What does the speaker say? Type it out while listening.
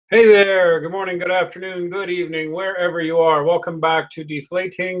Hey there, good morning, good afternoon, good evening, wherever you are. Welcome back to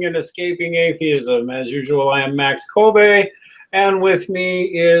Deflating and Escaping Atheism. As usual, I am Max Kolbe, and with me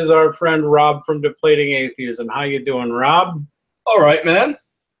is our friend Rob from Deflating Atheism. How you doing, Rob? All right, man.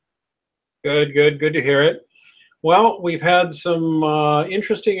 Good to hear it. Well, we've had some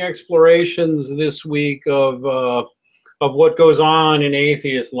interesting explorations this week of what goes on in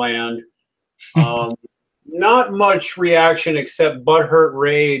atheist land. Not much reaction except butthurt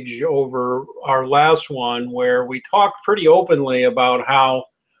rage over our last one, where we talked pretty openly about how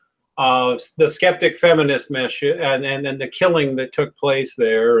the skeptic feminist mesh and the killing that took place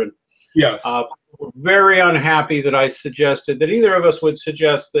there. And Yes. we're very unhappy that I suggested that either of us would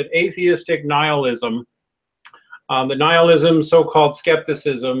suggest that atheistic nihilism, the nihilism, so-called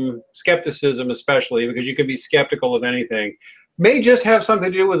skepticism especially, because you can be skeptical of anything, may just have something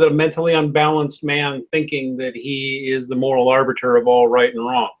to do with a mentally unbalanced man thinking that he is the moral arbiter of all right and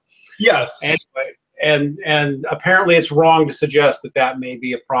wrong. Yes. Anyway, and apparently it's wrong to suggest that that may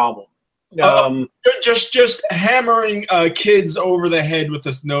be a problem. Just hammering kids over the head with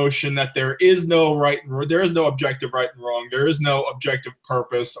this notion that there is no right and there is no objective right and wrong. There is no objective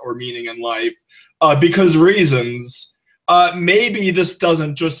purpose or meaning in life because reasons. Maybe this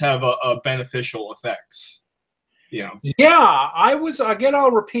doesn't just have a beneficial effects. Yeah. Yeah, again,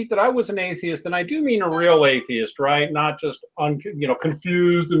 I'll repeat that I was an atheist, and I do mean a real atheist, right? Not just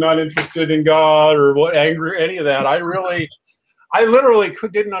confused and not interested in God or angry, any of that. I literally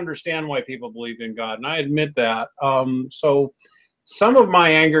didn't understand why people believed in God, and I admit that. So some of my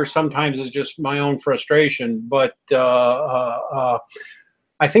anger sometimes is just my own frustration, but I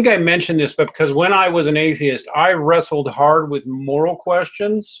think I mentioned this, but because when I was an atheist, I wrestled hard with moral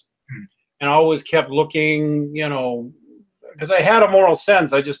questions. And I always kept looking, because I had a moral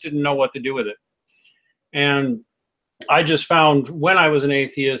sense, I just didn't know what to do with it. And I just found when I was an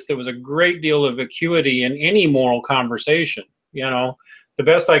atheist, there was a great deal of vacuity in any moral conversation. The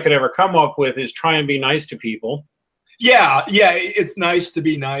best I could ever come up with is try and be nice to people. Yeah, it's nice to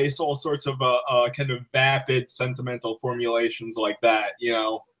be nice, all sorts of kind of vapid, sentimental formulations like that,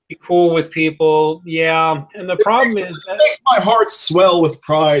 Be cool with people, yeah. And the problem is it makes my heart swell with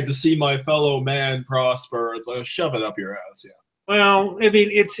pride to see my fellow man prosper. It's like shove it up your ass, yeah. Well, I mean,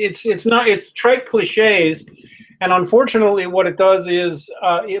 it's trite cliches, and unfortunately, what it does is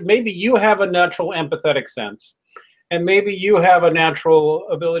maybe you have a natural empathetic sense, and maybe you have a natural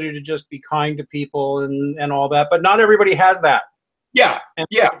ability to just be kind to people and all that, but not everybody has that. Yeah, and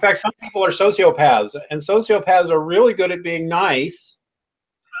yeah. In fact, some people are sociopaths, and sociopaths are really good at being nice.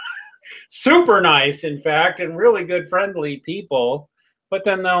 Super nice, in fact, and really good, friendly people. But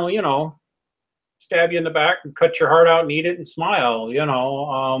then they'll, stab you in the back and cut your heart out and eat it and smile.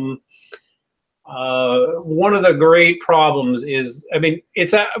 One of the great problems is, I mean,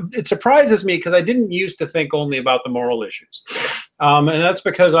 it surprises me because I didn't used to think only about the moral issues, and that's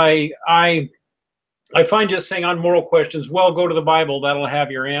because I find just saying on moral questions, well, go to the Bible, that'll have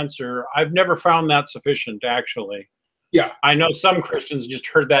your answer. I've never found that sufficient, actually. Yeah, I know some Christians just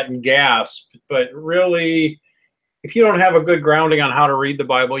heard that and gasped, but really, if you don't have a good grounding on how to read the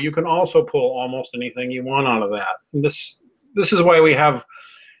Bible, you can also pull almost anything you want out of that. And this is why we have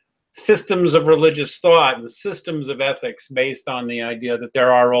systems of religious thought and systems of ethics based on the idea that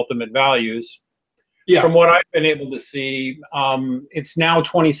there are ultimate values. Yeah. From what I've been able to see, it's now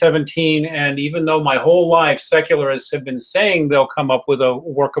 2017, and even though my whole life secularists have been saying they'll come up with a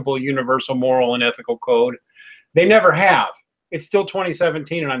workable universal moral and ethical code, they never have. It's still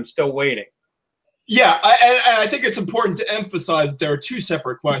 2017, and I'm still waiting. Yeah, I think it's important to emphasize that there are two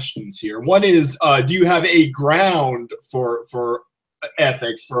separate questions here. One is, do you have a ground for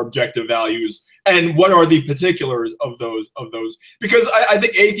ethics, for objective values, and what are the particulars of those? Because I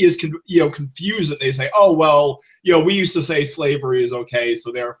think atheists can confuse it. They say, oh well, we used to say slavery is okay,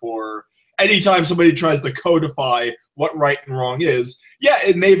 so therefore, anytime somebody tries to codify what right and wrong is, yeah,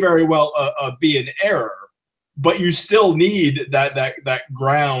 it may very well be an error. But you still need that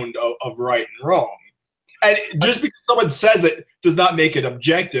ground of right and wrong. And just because someone says it does not make it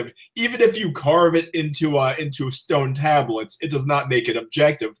objective. Even if you carve it into stone tablets, it does not make it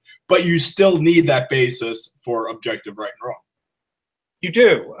objective. But you still need that basis for objective right and wrong. You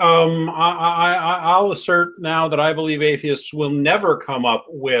do. I'll assert now that I believe atheists will never come up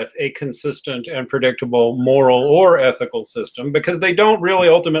with a consistent and predictable moral or ethical system because they don't really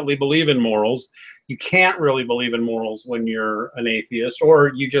ultimately believe in morals. You can't really believe in morals when you're an atheist,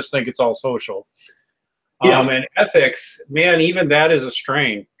 or you just think it's all social. Yeah. And ethics, man, even that is a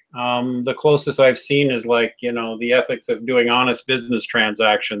strain. The closest I've seen is like, the ethics of doing honest business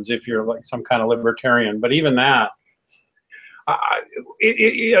transactions if you're like some kind of libertarian. But even that,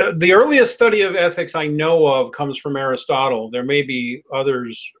 The earliest study of ethics I know of comes from Aristotle. There may be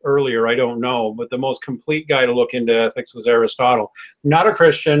others earlier, I don't know, but the most complete guy to look into ethics was Aristotle. Not a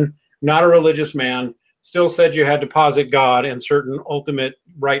Christian, not a religious man, still said you had to posit God and certain ultimate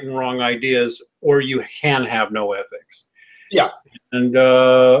right and wrong ideas, or you can have no ethics. Yeah. And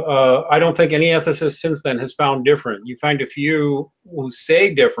I don't think any ethicist since then has found different. You find a few who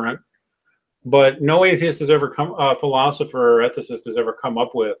say different, but no atheist has ever come, philosopher or ethicist has ever come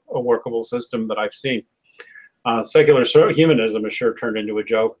up with a workable system that I've seen. Secular humanism has sure turned into a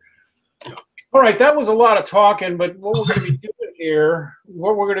joke. All right, that was a lot of talking, but what we're going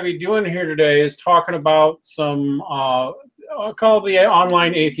to be doing here, today is talking about some, I'll call the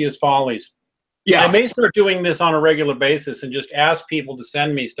online atheist follies. Yeah. I may start doing this on a regular basis and just ask people to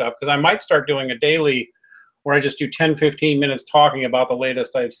send me stuff, because I might start doing a daily where I just do 10, 15 minutes talking about the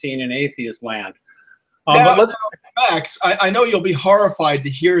latest I've seen in atheist land. Now, Max, I know you'll be horrified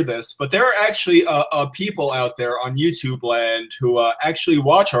to hear this, but there are actually people out there on YouTube land who actually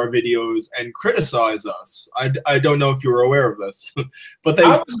watch our videos and criticize us. I don't know if you were aware of this, but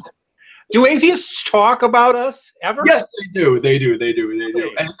they... Do atheists talk about us ever? Yes, they do. They do.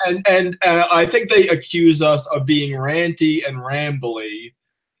 And I think they accuse us of being ranty and rambly.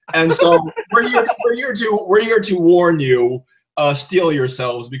 And so we're here to warn you, steel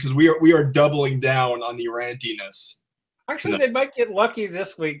yourselves, because we are doubling down on the rantiness. Actually, they might get lucky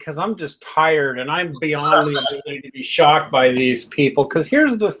this week, because I'm just tired and I'm beyond the ability to be shocked by these people. Because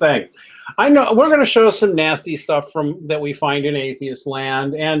here's the thing. I know we're going to show some nasty stuff that we find in atheist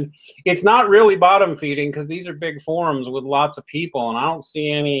land, and it's not really bottom feeding, because these are big forums with lots of people, and I don't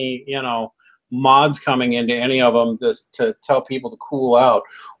see any, mods coming into any of them just to tell people to cool out.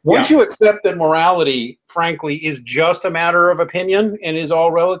 Once you accept that morality, frankly, is just a matter of opinion and is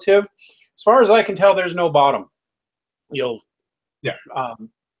all relative, as far as I can tell, there's no bottom.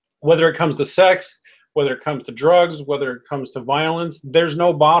 Whether it comes to sex, whether it comes to drugs, whether it comes to violence, there's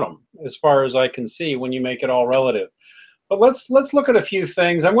no bottom as far as I can see when you make it all relative. But let's look at a few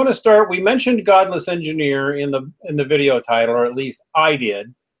things. I'm going to start. We mentioned Godless Engineer in the video title, or at least I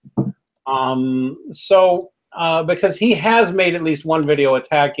did. Because he has made at least one video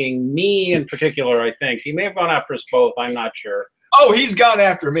attacking me in particular, I think. He may have gone after us both, I'm not sure. Oh, he's gone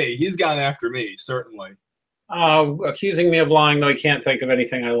after me. He's gone after me, certainly. Accusing me of lying, though he can't think of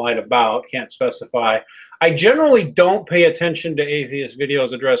anything I lied about, can't specify. I generally don't pay attention to atheist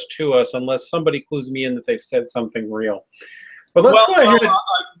videos addressed to us unless somebody clues me in that they've said something real. But let's go ahead.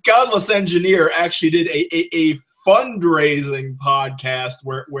 Godless Engineer actually did a fundraising podcast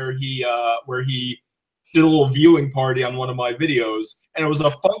where he did a little viewing party on one of my videos, and it was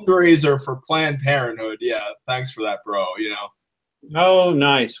a fundraiser for Planned Parenthood. Yeah, thanks for that, bro. Oh,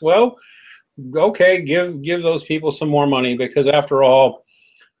 nice. Well, okay, give those people some more money, because after all,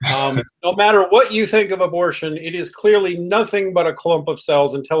 no matter what you think of abortion, it is clearly nothing but a clump of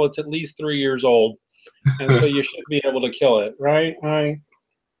cells until it's at least 3 years old, and so you should be able to kill it, right?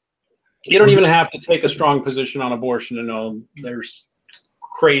 You don't even have to take a strong position on abortion to know there's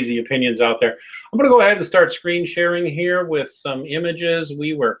crazy opinions out there. I'm going to go ahead and start screen sharing here with some images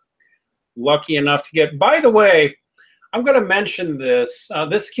we were lucky enough to get. By the way, I'm going to mention this. We're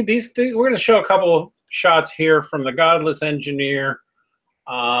going to show a couple of shots here from the Godless Engineer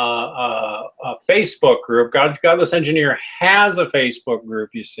Facebook group. Godless Engineer has a Facebook group,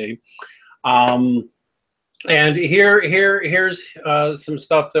 you see. And here's some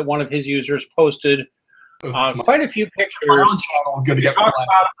stuff that one of his users posted. Quite a few pictures. My own channel is going to get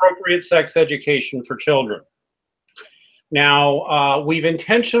about appropriate sex education for children. Now, we've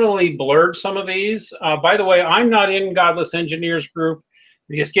intentionally blurred some of these. By the way, I'm not in Godless Engineer's group.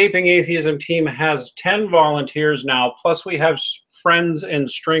 The Escaping Atheism team has 10 volunteers now, plus we have friends and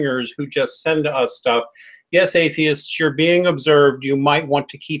stringers who just send us stuff. Yes, atheists, you're being observed. You might want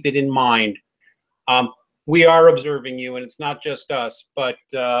to keep it in mind. We are observing you, and it's not just us. But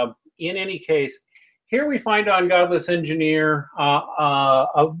in any case, here we find on Godless Engineer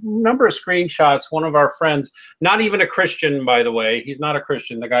a number of screenshots. One of our friends, not even a Christian, by the way. He's not a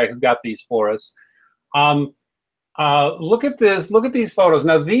Christian, the guy who got these for us. Look at this. Look at these photos.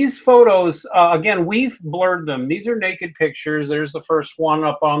 Now, these photos, again, we've blurred them. These are naked pictures. There's the first one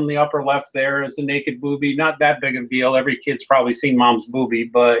up on the upper left there. It's a naked boobie. Not that big of a deal. Every kid's probably seen mom's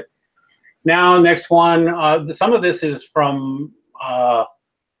boobie. But now, next one. Some of this is from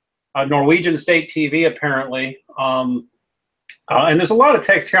Norwegian state TV, apparently. And there's a lot of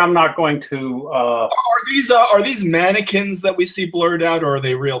text here. I'm not going to. Are these mannequins that we see blurred out, or are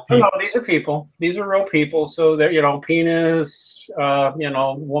they real people? No, these are people. These are real people. So they're, penis,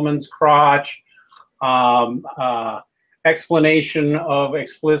 woman's crotch. explanation of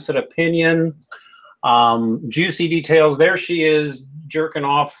explicit opinion. Juicy details. There she is jerking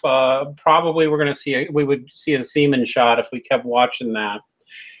off. Probably we would see a semen shot if we kept watching that.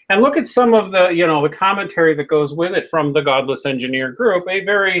 And look at some of the, the commentary that goes with it from the Godless Engineer group, a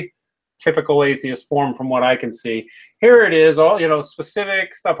very typical atheist form from what I can see. Here it is, all,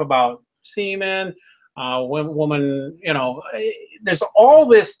 specific stuff about semen, woman, there's all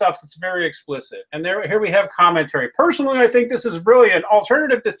this stuff that's very explicit. And here we have commentary. Personally, I think this is brilliant.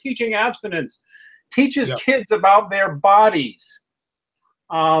 Alternative to teaching abstinence. Teaches kids about their bodies.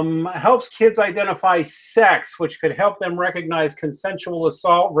 Helps kids identify sex, which could help them recognize consensual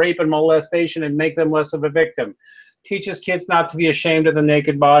assault, rape, and molestation and make them less of a victim. Teaches kids not to be ashamed of the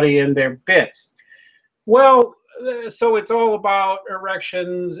naked body and their bits. Well, so it's all about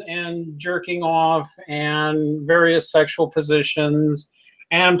erections and jerking off and various sexual positions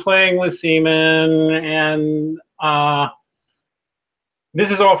and playing with semen, and this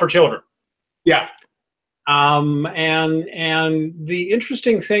is all for children. Yeah. And the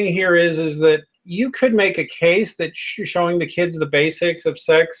interesting thing here is that you could make a case that showing the kids the basics of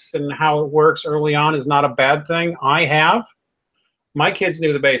sex and how it works early on is not a bad thing. My kids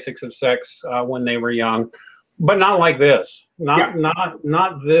knew the basics of sex when they were young, but not like this.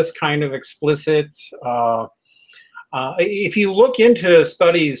 Not this kind of explicit. If you look into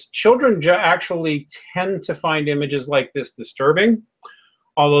studies, children actually tend to find images like this disturbing.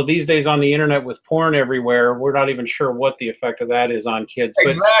 Although these days on the internet with porn everywhere, we're not even sure what the effect of that is on kids.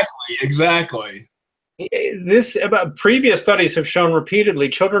 Exactly. Previous studies have shown repeatedly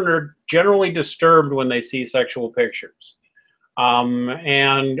children are generally disturbed when they see sexual pictures. Let's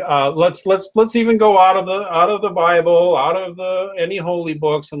even go out of the Bible, out of any holy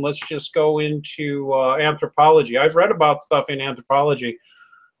books, and let's just go into anthropology. I've read about stuff in anthropology.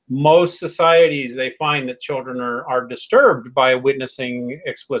 Most societies, they find that children are disturbed by witnessing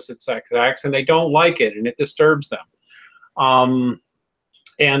explicit sex acts, and they don't like it, and it disturbs them.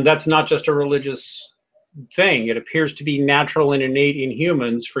 And that's not just a religious thing. It appears to be natural and innate in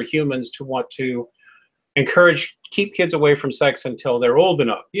humans for humans to want to keep kids away from sex until they're old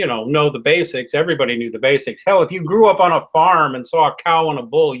enough. Know the basics. Everybody knew the basics. Hell, if you grew up on a farm and saw a cow and a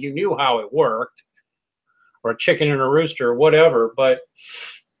bull, you knew how it worked, or a chicken and a rooster, or whatever. But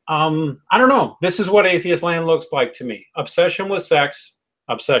I don't know. This is what atheist land looks like to me. Obsession with sex,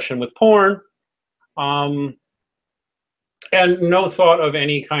 obsession with porn, and no thought of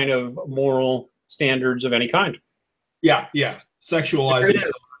any kind of moral standards of any kind. Yeah. Sexualizing.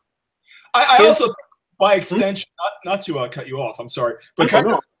 I also think, by extension, not to cut you off, I'm sorry, but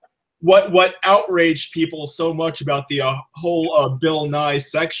kind of what outraged people so much about the whole Bill Nye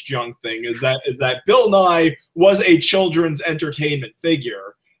sex junk thing is that Bill Nye was a children's entertainment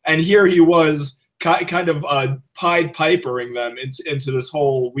figure. And here he was kind of Pied Pipering them into this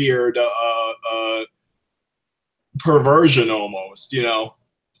whole weird perversion almost,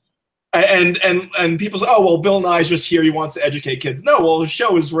 And people say, oh, well, Bill Nye's just here. He wants to educate kids. No, well, the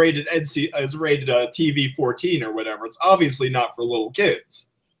show is rated TV 14 or whatever. It's obviously not for little kids.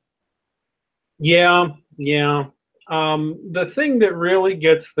 Yeah. The thing that really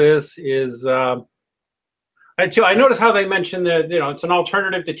gets this is... I notice how they mention that it's an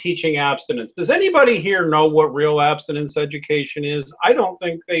alternative to teaching abstinence. Does anybody here know what real abstinence education is? I don't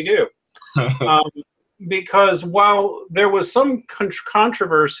think they do, because while there was some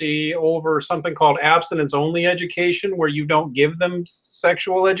controversy over something called abstinence-only education, where you don't give them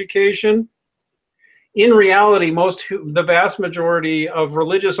sexual education, in reality, the vast majority of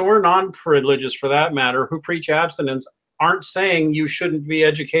religious or non-religious, for that matter, who preach abstinence aren't saying you shouldn't be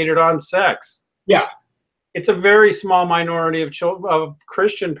educated on sex. Yeah. It's a very small minority of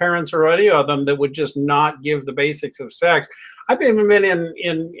Christian parents or any of them that would just not give the basics of sex. I've even been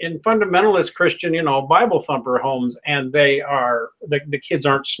in fundamentalist Christian, Bible thumper homes, and the kids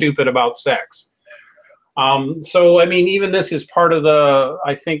aren't stupid about sex. So I mean, even this is part of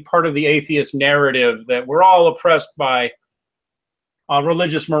the atheist narrative that we're all oppressed by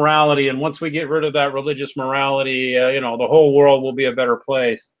religious morality, and once we get rid of that religious morality, the whole world will be a better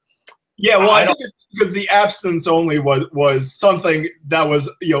place. Yeah, well, I think it's because the abstinence only was something that was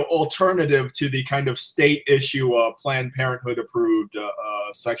alternative to the kind of state issue Planned Parenthood approved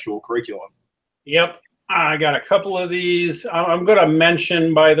sexual curriculum. Yep, I got a couple of these. I'm going to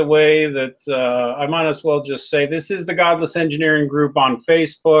mention, by the way, that I might as well just say this is the Godless Engineering group on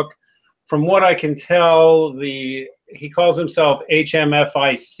Facebook. From what I can tell, he calls himself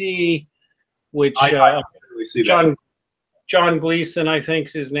HMFIC, which I can't really see that. John Gleason, I think,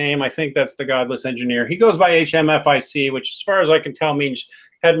 is his name. I think that's the Godless Engineer. He goes by HMFIC, which, as far as I can tell, means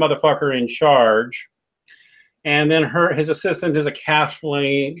head motherfucker in charge. And then his assistant is a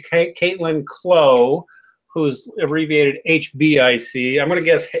Caitlin Clow, who's abbreviated HBIC. I'm going to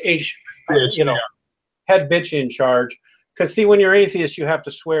guess head bitch in charge. Because see, when you're atheist, you have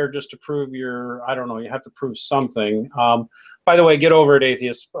to swear just to prove you have to prove something. By the way, get over it,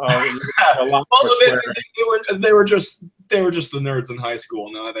 atheists. They were just the nerds in high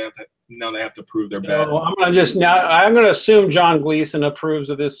school. Now they have to prove they're bad. I'm gonna assume John Gleason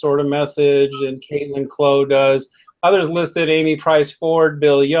approves of this sort of message, and Caitlin Clow does. Others listed: Amy Price Ford,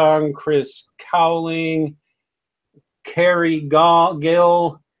 Bill Young, Chris Cowling, Carrie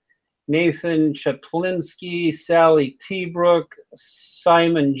Gill, Nathan Chaplinsky, Sally T.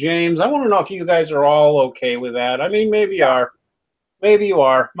 Simon James. I want to know if you guys are all okay with that. I mean, maybe you are. Maybe you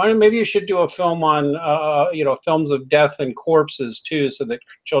are. Maybe you should do a film on, films of death and corpses too, so that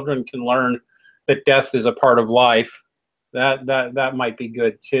children can learn that death is a part of life. That might be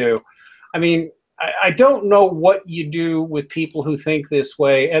good too. I mean, I don't know what you do with people who think this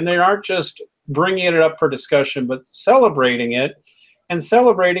way, and they aren't just bringing it up for discussion, but celebrating it. And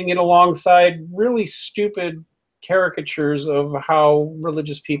celebrating it alongside really stupid caricatures of how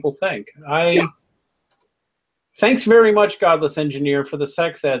religious people think. Thanks very much, Godless Engineer, for the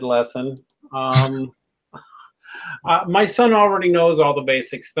sex ed lesson. My son already knows all the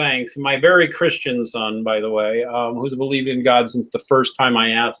basics, thanks. My very Christian son, by the way, who's believed in God since the first time I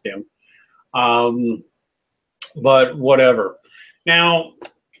asked him. But whatever. Now,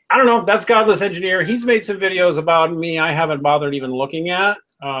 I don't know. That's Godless Engineer. He's made some videos about me I haven't bothered even looking at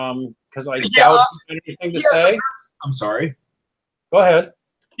because I doubt anything to say. I'm sorry. Go ahead.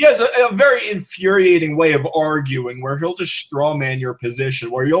 He has a very infuriating way of arguing where he'll just straw man your position,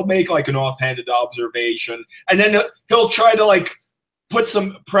 where you'll make like an offhanded observation, and then he'll try to like put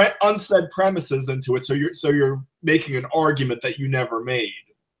some unsaid premises into it, so you're making an argument that you never made.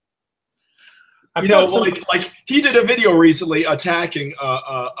 Like he did a video recently attacking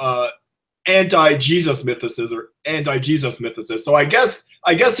anti-Jesus mythicists. So I guess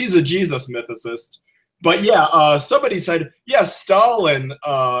he's a Jesus mythicist. But yeah, somebody said, yes, Stalin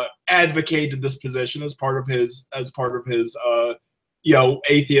advocated this position as part of his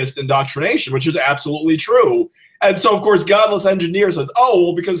atheist indoctrination, which is absolutely true. And so, of course, Godless Engineer says, oh,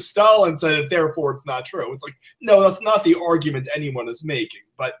 well, because Stalin said it, therefore it's not true. It's like, no, that's not the argument anyone is making.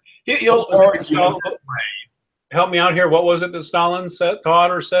 But he'll argue in that way. Help me out here. What was it that Stalin taught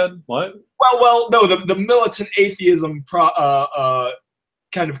or said? What? Well, no, the militant atheism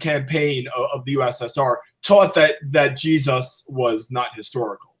kind of campaign of the USSR taught that Jesus was not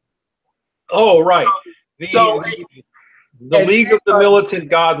historical. Oh, right. The League of the Militant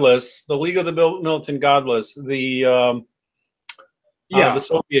Godless, the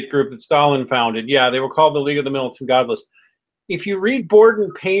Soviet group that Stalin founded. Yeah, they were called the League of the Militant Godless. If you read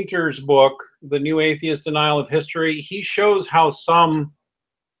Borden Painter's book, The New Atheist Denial of History, he shows how some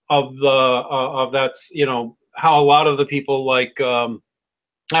of that's, how a lot of the people like,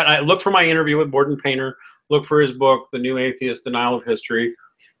 I look for my interview with Borden Painter, look for his book, The New Atheist Denial of History.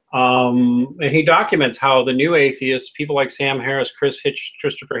 And he documents how the new atheists, people like Sam Harris,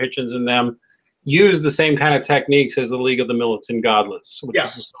 Christopher Hitchens, and them, use the same kind of techniques as the League of the Militant Godless, which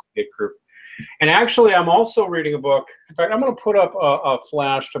is a Soviet group. And actually, I'm also reading a book. In fact, I'm going to put up a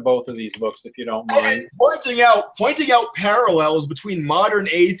flash to both of these books, if you don't mind. And pointing out parallels between modern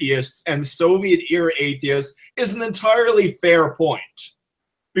atheists and Soviet-era atheists is an entirely fair point,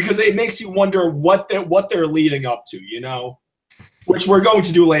 because it makes you wonder what they're leading up to, which we're going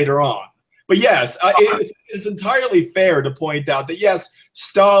to do later on. But yes, it's entirely fair to point out that, yes,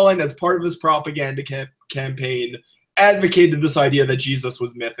 Stalin, as part of his propaganda campaign, advocated this idea that Jesus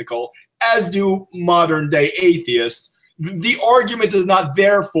was mythical, as do modern-day atheists. The argument is not,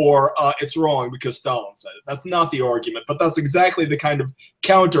 therefore, it's wrong because Stalin said it. That's not the argument, but that's exactly the kind of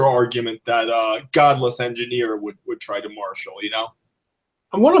counter-argument that Godless Engineer would try to marshal,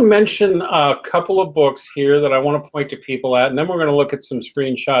 I want to mention a couple of books here that I want to point to people at, and then we're going to look at some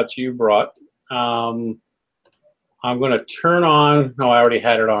screenshots you brought. I'm going to turn on, I already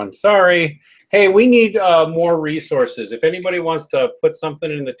had it on, sorry. Hey, we need more resources. If anybody wants to put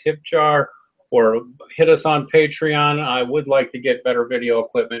something in the tip jar or hit us on Patreon, I would like to get better video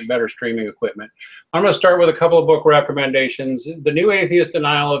equipment, better streaming equipment. I'm going to start with a couple of book recommendations. The New Atheist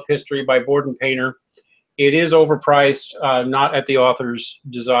Denial of History by Borden Painter. It is overpriced, not at the author's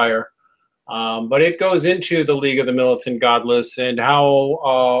desire, but it goes into the League of the Militant Godless and how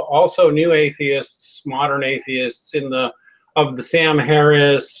also new atheists, modern atheists of the Sam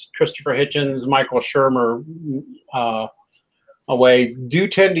Harris, Christopher Hitchens, Michael Shermer way do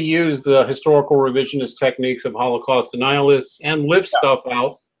tend to use the historical revisionist techniques of Holocaust denialists and lift stuff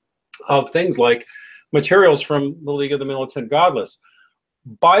out of things like materials from the League of the Militant Godless.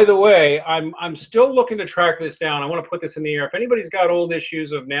 By the way, I'm still looking to track this down. I want to put this in the air. If anybody's got old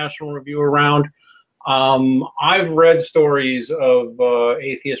issues of National Review around, I've read stories of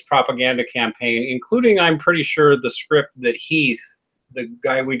atheist propaganda campaign, including, I'm pretty sure, the script that Heath, the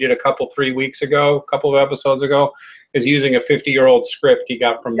guy we did a couple of episodes ago, is using a 50-year-old script he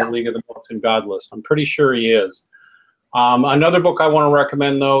got from the League of the Militant Godless. I'm pretty sure he is. Another book I want to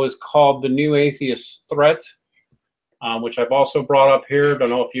recommend, though, is called The New Atheist Threat, which I've also brought up here.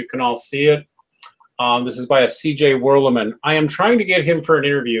 Don't know if you can all see it. This is by a C.J. Werleman. I am trying to get him for an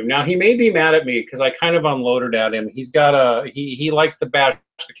interview. Now, he may be mad at me because I kind of unloaded at him. He's got he likes to bash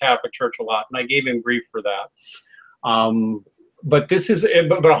the Catholic Church a lot, and I gave him grief for that. But this is,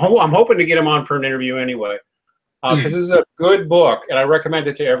 I'm hoping to get him on for an interview anyway, because this is a good book, and I recommend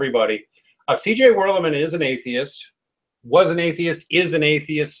it to everybody. C.J. Werleman is an atheist, was an atheist, is an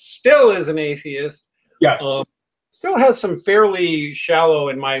atheist, still is an atheist. Yes. Still has some fairly shallow,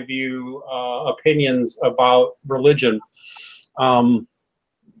 in my view, opinions about religion, and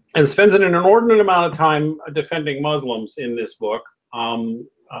spends an inordinate amount of time defending Muslims in this book,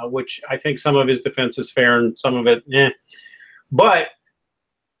 which I think some of his defense is fair and some of it, eh. But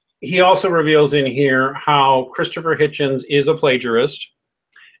he also reveals in here how Christopher Hitchens is a plagiarist.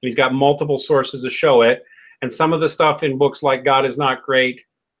 He's got multiple sources to show it, and some of the stuff in books like God Is Not Great,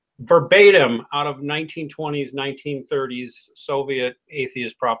 verbatim out of 1920s, 1930s Soviet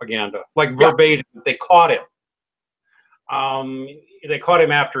atheist propaganda. Like verbatim, they caught him. They caught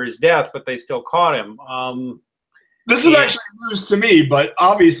him after his death, but they still caught him. This is actually news to me, but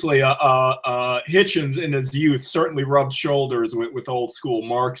obviously Hitchens in his youth certainly rubbed shoulders with old school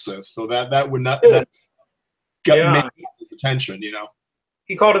Marxists, so that would not make his attention, you know.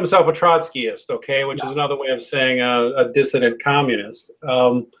 He called himself a Trotskyist, okay, which is another way of saying a dissident communist.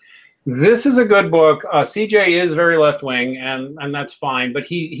 This is a good book. CJ is very left-wing, and that's fine, but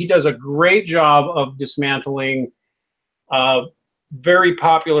he does a great job of dismantling very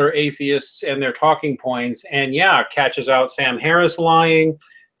popular atheists and their talking points, and catches out Sam Harris lying,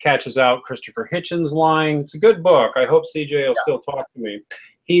 catches out Christopher Hitchens lying. It's a good book. I hope CJ will still talk to me.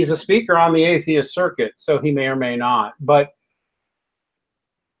 He's a speaker on the atheist circuit, so he may or may not, but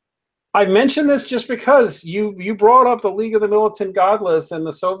I mentioned this just because you brought up the League of the Militant Godless and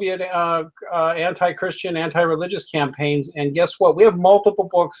the Soviet anti-Christian, anti-religious campaigns, and guess what? We have multiple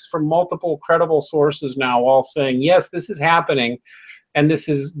books from multiple credible sources now, all saying yes, this is happening, and this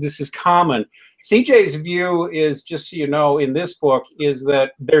is common. CJ's view is, just so you know, in this book, is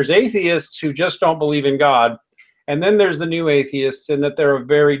that there's atheists who just don't believe in God, and then there's the new atheists, and that they're a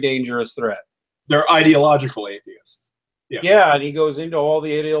very dangerous threat. They're ideological atheists. Yeah, and he goes into all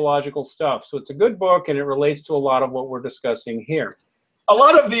the ideological stuff. So it's a good book, and it relates to a lot of what we're discussing here. A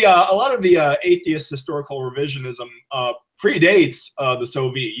lot of the atheist historical revisionism predates the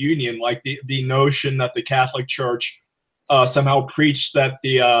Soviet Union, like the notion that the Catholic Church somehow preached that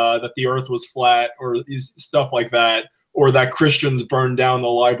the Earth was flat, or stuff like that, or that Christians burned down the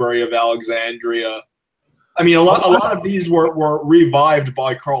Library of Alexandria. I mean, a lot of these were revived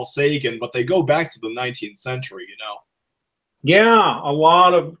by Carl Sagan, but they go back to the 19th century, you know. Yeah, a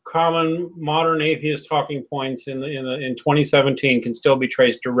lot of common modern atheist talking points in 2017 can still be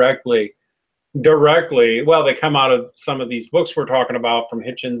traced directly. Well, they come out of some of these books we're talking about from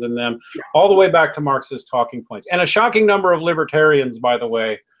Hitchens and them, all the way back to Marxist talking points. And a shocking number of libertarians, by the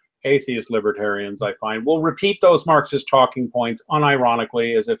way, atheist libertarians, I find, will repeat those Marxist talking points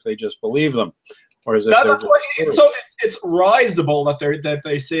unironically, as if they just believe them. Or is it that's why it's risible that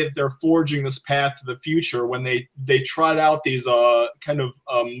they say that they're forging this path to the future when they trot out these kind of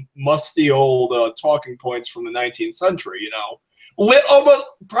musty old talking points from the 19th century. You know, almost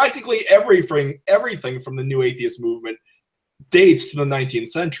practically everything from the New Atheist movement dates to the 19th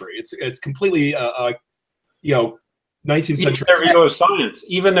century. It's completely you know, 19th century.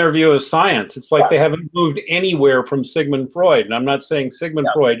 Even their view of science. It's like they haven't moved anywhere from Sigmund Freud. And I'm not saying Sigmund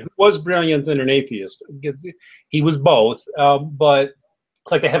Freud, who was brilliant and an atheist, he was both, but it's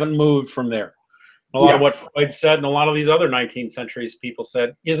like they haven't moved from there. A lot of what Freud said and a lot of these other 19th centuries people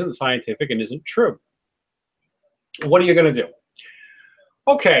said isn't scientific and isn't true. What are you going to do?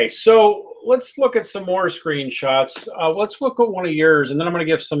 Okay, so let's look at some more screenshots. Let's look at one of yours, and then I'm going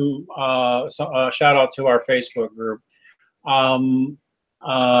to give some shout out to our Facebook group.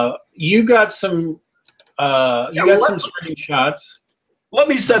 You got some screenshots. Let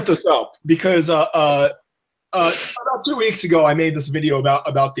me set this up, because about 2 weeks ago I made this video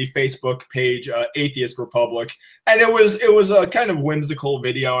about the Facebook page Atheist Republic, and it was a kind of whimsical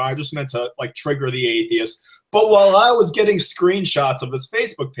video. I just meant to like trigger the atheists. But while I was getting screenshots of this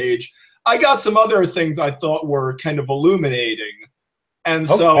Facebook page, I got some other things I thought were kind of illuminating. And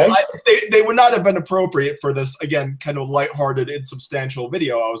so they would not have been appropriate for this, again, kind of lighthearted, insubstantial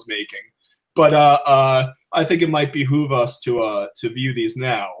video I was making. But I think it might behoove us to view these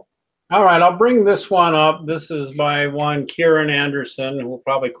now. All right, I'll bring this one up. This is by one Kieran Anderson, who will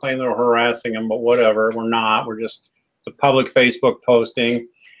probably claim they're harassing him, but whatever. We're not. We're just, it's a public Facebook posting.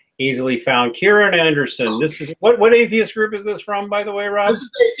 Easily found. Kieran Anderson. This is, what atheist group is this from, by the way, Rob? This is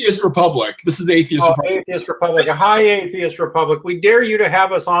Atheist Republic. This is Atheist Republic. Atheist Republic. Hi, Atheist Republic. We dare you to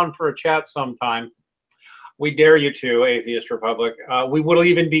have us on for a chat sometime. We dare you to, Atheist Republic. We will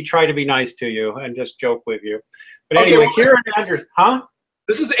even try to be nice to you and just joke with you. But anyway, well, Kieran Anderson, huh?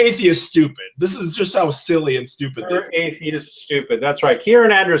 This is Atheist Stupid. This is just how silly and stupid they are. Atheist Stupid. That's right.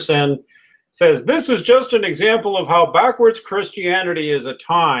 Kieran Anderson says, this is just an example of how backwards Christianity is at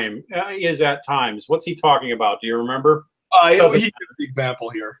times. What's he talking about? Do you remember? He gives the example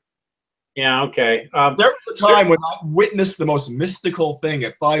here. Yeah, okay. There was a time when I witnessed the most mystical thing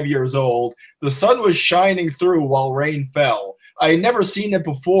at 5 years old. The sun was shining through while rain fell. I had never seen it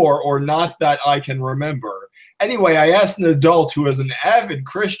before, or not that I can remember. Anyway, I asked an adult who is an avid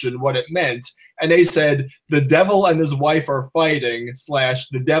Christian what it meant, and they said, the devil and his wife are fighting, /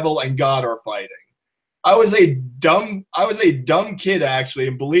 the devil and God are fighting. I was a dumb kid, actually,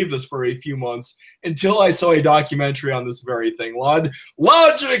 and believed this for a few months until I saw a documentary on this very thing.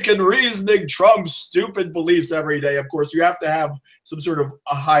 Logic and reasoning trumps stupid beliefs every day. Of course, you have to have some sort of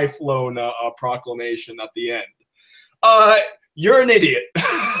a high-flown proclamation at the end. You're an idiot.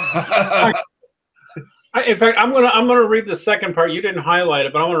 In fact, I'm gonna read the second part. You didn't highlight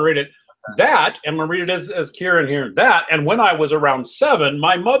it, but I want to read it. That, and I'm gonna read it as Kieran here. That, and when I was around 7,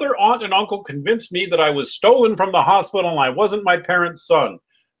 my mother, aunt, and uncle convinced me that I was stolen from the hospital and I wasn't my parents' son.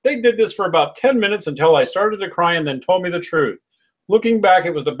 They did this for about 10 minutes until I started to cry and then told me the truth. Looking back,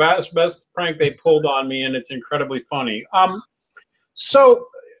 it was the best prank they pulled on me, and it's incredibly funny. So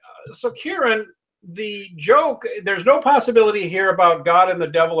Kieran, the joke, there's no possibility here about God and the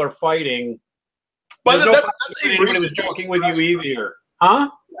devil are fighting. But there's no possibility anybody was joking with you either. Huh?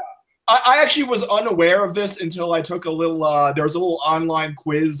 Yeah. I actually was unaware of this until I took a little, there was a little online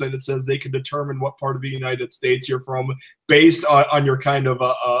quiz, and it says they can determine what part of the United States you're from based on your kind of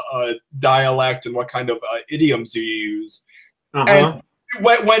dialect and what kind of idioms you use. And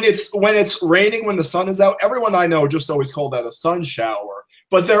when it's raining, when the sun is out, everyone I know just always call that a sun shower.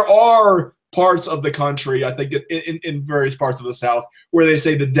 But there are parts of the country, I think in various parts of the South, where they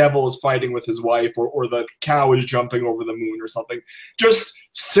say the devil is fighting with his wife, or the cow is jumping over the moon or something. Just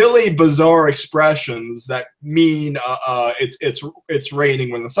silly, bizarre expressions that mean it's raining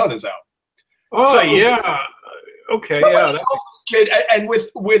when the sun is out. Oh, so, yeah. Okay, yeah. Kid, and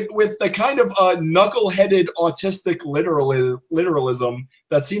with the kind of knuckle-headed autistic literalism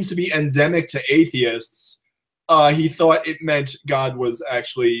that seems to be endemic to atheists, he thought it meant God was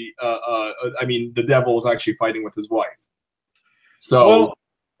actually, I mean, the devil was actually fighting with his wife. So, well,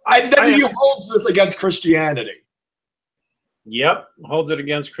 and then he holds this against Christianity. Yep, holds it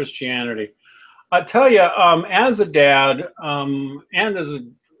against Christianity. I tell you, as a dad, and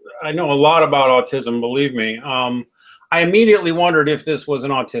I know a lot about autism, believe me, I immediately wondered if this was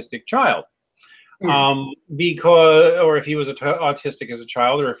an autistic child. Or if he was autistic as a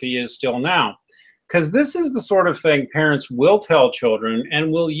child, or if he is still now. Because this is the sort of thing parents will tell children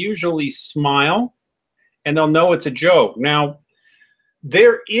and will usually smile, and they'll know it's a joke. Now,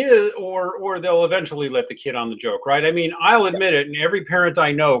 there is, or they'll eventually let the kid on the joke, right? I mean, I'll admit it, and every parent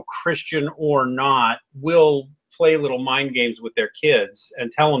I know, Christian or not, will play little mind games with their kids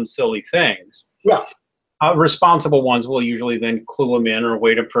and tell them silly things. Yeah. Responsible ones will usually then clue them in or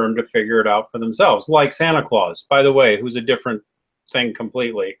wait for them to figure it out for themselves, like Santa Claus, by the way, who's a different thing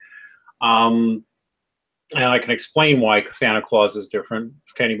completely. And I can explain why Santa Claus is different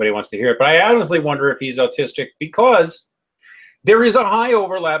if anybody wants to hear it. But I honestly wonder if he's autistic, because there is a high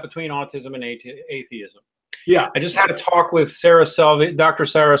overlap between autism and atheism. Yeah. I just had a talk with Dr.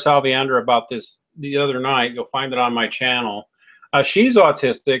 Sarah Salviander about this the other night. You'll find it on my channel. She's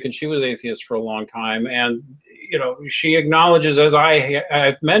autistic, and she was atheist for a long time. And, you know, she acknowledges, as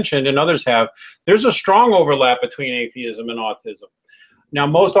I've mentioned and others have, there's a strong overlap between atheism and autism. Now,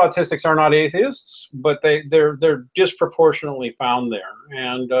 most autistics are not atheists, but they're disproportionately found there.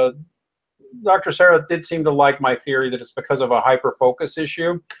 And Dr. Sarah did seem to like my theory that it's because of a hyper-focus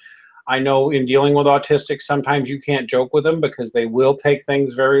issue. I know in dealing with autistics, sometimes you can't joke with them because they will take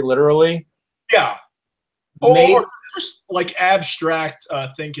things very literally. Yeah. Or just like abstract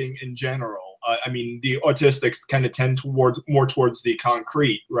thinking in general. I mean, the autistics kind of tend more towards the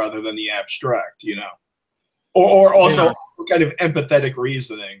concrete rather than the abstract, you know. Or also kind of empathetic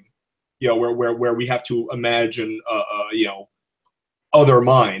reasoning. you know, where we have to imagine, you know, other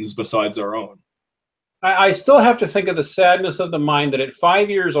minds besides our own. I still have to think of the sadness of the mind that at 5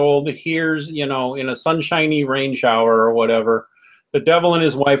 years old hears, you know, in a sunshiny rain shower or whatever, the devil and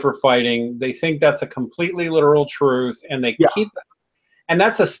his wife are fighting. They think that's a completely literal truth, and they keep. And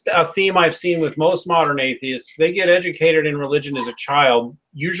that's a theme I've seen with most modern atheists. They get educated in religion as a child,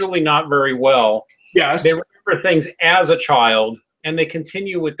 usually not very well. Yes. They remember things as a child, and they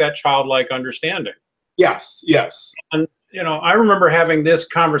continue with that childlike understanding. Yes, yes. And, you know, I remember having this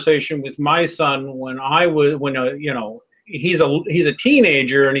conversation with my son when you know, he's a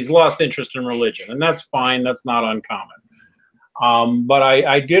teenager and he's lost interest in religion, and that's fine. That's not uncommon. But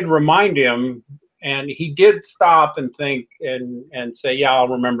I did remind him, and he did stop and think and say, yeah, I'll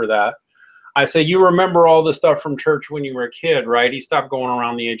remember that. I say, you remember all the stuff from church when you were a kid, right? He stopped going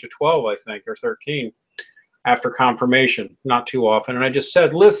around the age of 12, I think, or 13, after confirmation, not too often. And I just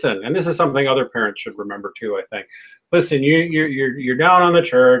said, listen, and this is something other parents should remember too, I think. Listen, you're down on the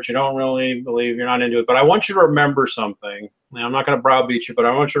church. You don't really believe, you're not into it. But I want you to remember something. Now, I'm not going to browbeat you, but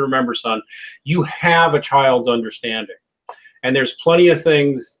I want you to remember, son, you have a child's understanding. And there's plenty of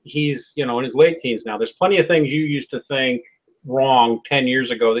things, he's, you know, in his late teens now, there's plenty of things you used to think wrong 10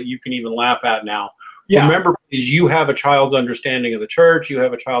 years ago that you can even laugh at now. Yeah. Remember, you have a child's understanding of the church. You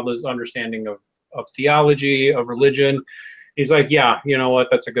have a child's understanding of theology, of religion. He's like, yeah, you know what?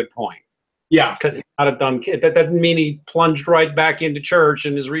 That's a good point. Yeah. Because he's not a dumb kid. That doesn't mean he plunged right back into church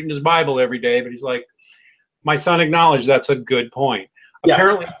and is reading his Bible every day. But he's like, my son acknowledged that's a good point. Yes.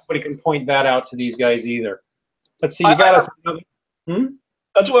 Apparently, nobody can point that out to these guys either. Let's see. You got us.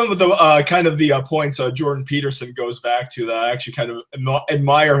 That's one of the kind of the points Jordan Peterson goes back to that I actually kind of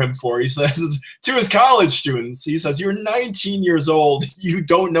admire him for. He says to his college students, he says, "You're 19 years old. You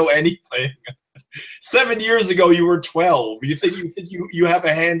don't know anything. 7 years ago, you were 12. You think you have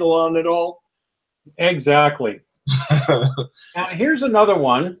a handle on it all?" Exactly. Now, here's another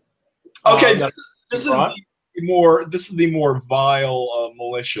one. Okay, this is the more vile,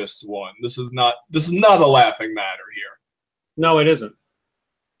 malicious one. This is not a laughing matter here. No, it isn't.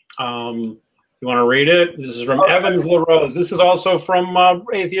 You want to read it? This is from Evans LaRose. This is also from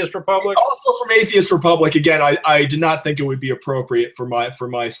Atheist Republic. Also from Atheist Republic. Again, I did not think it would be appropriate for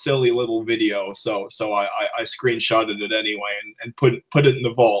my silly little video, so I screenshotted it anyway and put it in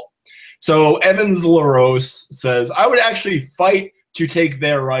the vault. So Evans LaRose says, "I would actually fight to take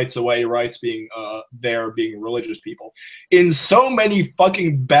their rights away, rights being being religious people. In so many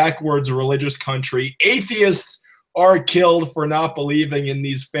fucking backwards religious country, atheists are killed for not believing in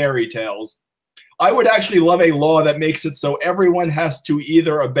these fairy tales. I would actually love a law that makes it so everyone has to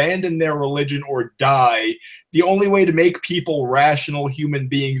either abandon their religion or die. The only way to make people rational human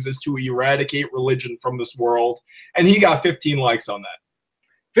beings is to eradicate religion from this world." And he got 15 likes on that.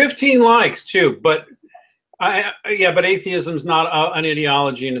 15 likes too, but but atheism's not an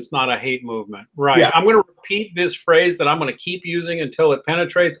ideology, and it's not a hate movement, right? Yeah. I'm going to repeat this phrase that I'm going to keep using until it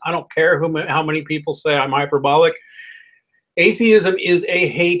penetrates. I don't care how many people say I'm hyperbolic. Atheism is a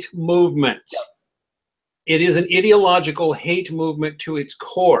hate movement. Yes. It is an ideological hate movement to its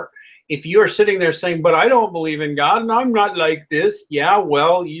core. If you're sitting there saying, but I don't believe in God and I'm not like this, yeah,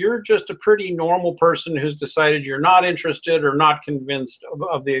 well, you're just a pretty normal person who's decided you're not interested or not convinced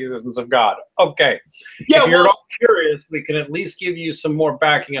of the existence of God. Okay. Yeah, if you're all curious, we can at least give you some more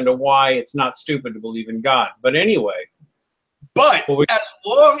backing into why it's not stupid to believe in God. But anyway. But as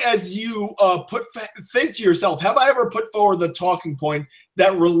long as you think to yourself, have I ever put forward the talking point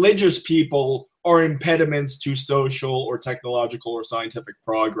that religious people are impediments to social or technological or scientific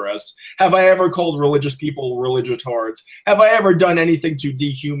progress? Have I ever called religious people religiotards? Have I ever done anything to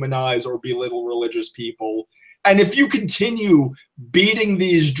dehumanize or belittle religious people? And if you continue beating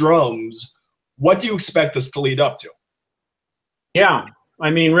these drums, what do you expect this to lead up to? Yeah, I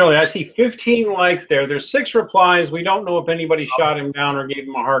mean, really, I see 15 likes there. There's 6 replies. We don't know if anybody shot him down or gave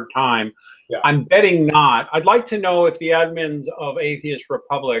him a hard time. Yeah. I'm betting not. I'd like to know if the admins of Atheist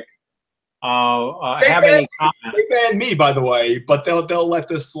Republic have any comments. They banned me, by the way, but they'll let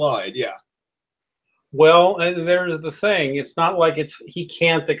this slide. Yeah. Well, there's the thing. It's not like he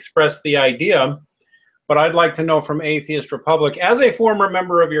can't express the idea, but I'd like to know from Atheist Republic, as a former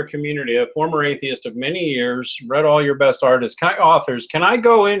member of your community, a former atheist of many years, read all your best authors, can I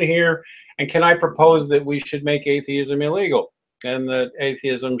go in here and can I propose that we should make atheism illegal and that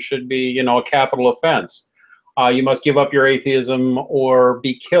atheism should be, you know, a capital offense? You must give up your atheism or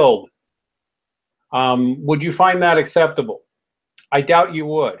be killed. Would you find that acceptable? I doubt you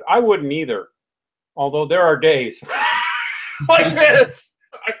would. I wouldn't either. Although there are days like this.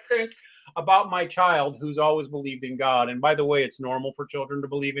 about my child who's always believed in God. And by the way, it's normal for children to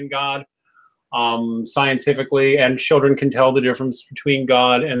believe in God scientifically, and children can tell the difference between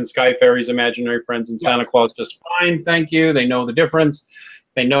God and sky fairies, imaginary friends, and Santa Claus just fine. Thank you. They know the difference.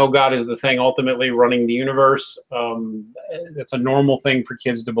 They know God is the thing ultimately running the universe. It's a normal thing for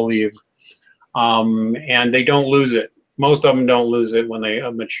kids to believe. And they don't lose it. Most of them don't lose it when they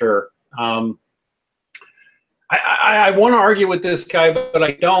mature. I want to argue with this guy, but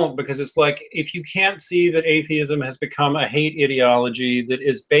I don't, because it's like, if you can't see that atheism has become a hate ideology that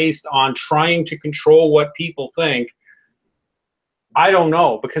is based on trying to control what people think, I don't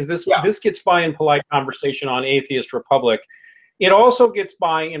know, because this gets by in polite conversation on Atheist Republic. It also gets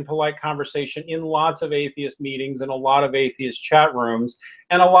by in polite conversation in lots of atheist meetings and a lot of atheist chat rooms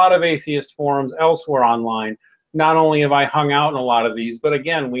and a lot of atheist forums elsewhere online. Not only have I hung out in a lot of these, but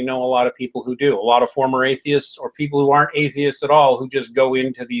again, we know a lot of people who do. A lot of former atheists or people who aren't atheists at all who just go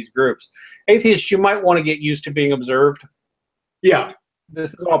into these groups. Atheists, you might want to get used to being observed. Yeah.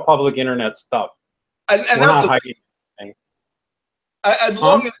 This is all public internet stuff. And that's as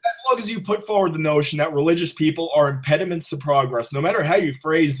long as you put forward the notion that religious people are impediments to progress, no matter how you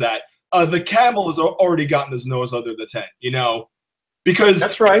phrase that, the camel has already gotten his nose under the tent, you know? Because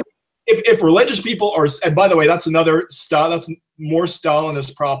that's right. If religious people are, and by the way, that's another that's more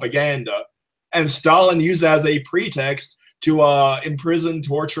Stalinist propaganda, and Stalin used as a pretext to imprison,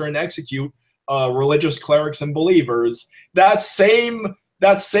 torture, and execute religious clerics and believers. That same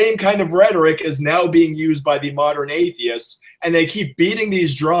kind of rhetoric is now being used by the modern atheists, and they keep beating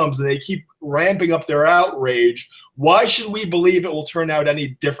these drums and they keep ramping up their outrage. Why should we believe it will turn out any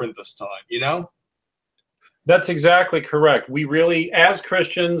different this time? You know? That's exactly correct. We really, as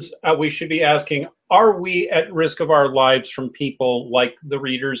Christians, we should be asking, are we at risk of our lives from people like the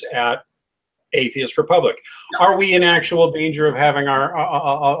readers at Atheist Republic? Yes. Are we in actual danger of having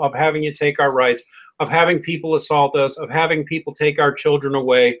of having you take our rights, of having people assault us, of having people take our children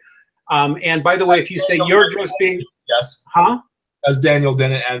away? And by the way, if you say you're just being... Yes. Huh? As Daniel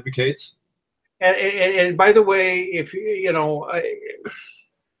Dennett advocates. And by the way, if you know...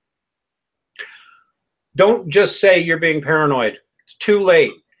 don't just say you're being paranoid. It's too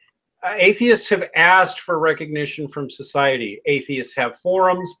late. Atheists have asked for recognition from society. Atheists have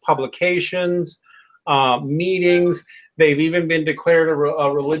forums, publications, meetings. They've even been declared a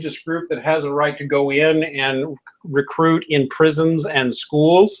religious group that has a right to go in and recruit in prisons and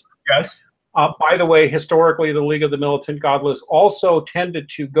schools. Yes. By the way, historically, the League of the Militant Godless also tended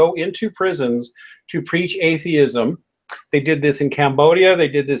to go into prisons to preach atheism. They did this in Cambodia, they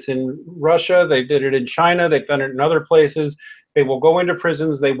did this in Russia, they did it in China, they've done it in other places. They will go into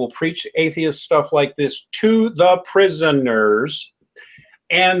prisons, they will preach atheist stuff like this to the prisoners,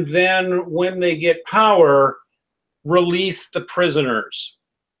 and then when they get power, release the prisoners.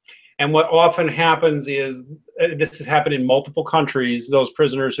 And what often happens is, this has happened in multiple countries, those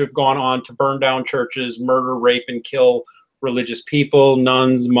prisoners who've gone on to burn down churches, murder, rape, and kill religious people,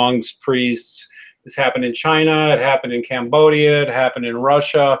 nuns, monks, priests. This happened in China, it happened in Cambodia, it happened in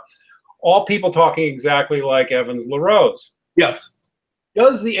Russia. All people talking exactly like Evans LaRose. Yes.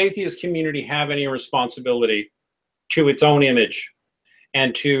 Does the atheist community have any responsibility to its own image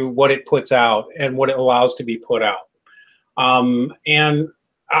and to what it puts out and what it allows to be put out? And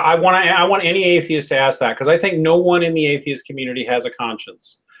I want any atheist to ask that, because I think no one in the atheist community has a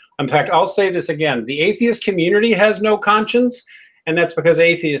conscience. In fact, I'll say this again. The atheist community has no conscience, and that's because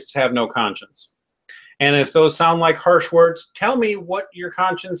atheists have no conscience. And if those sound like harsh words, tell me what your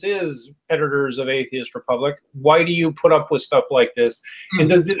conscience is, editors of Atheist Republic. Why do you put up with stuff like this? And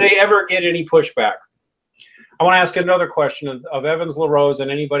do they ever get any pushback? I want to ask another question of Evans LaRose and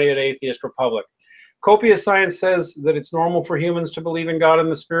anybody at Atheist Republic. Copious Science says that it's normal for humans to believe in God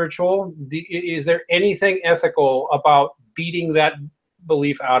and the spiritual. Is there anything ethical about beating that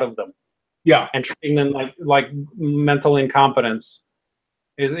belief out of them? Yeah. And treating them like mental incompetence?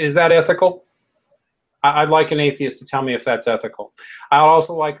 Is that ethical? I'd like an atheist to tell me if that's ethical. I'd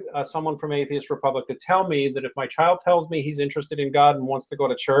also like someone from Atheist Republic to tell me that if my child tells me he's interested in God and wants to go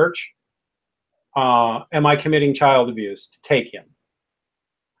to church, am I committing child abuse to take him?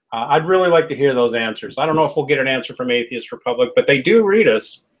 I'd really like to hear those answers. I don't know if we'll get an answer from Atheist Republic, but they do read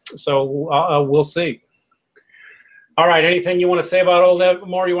us, so we'll see. All right, anything you want to say about old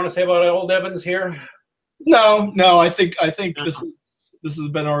Evans here? No, I think this has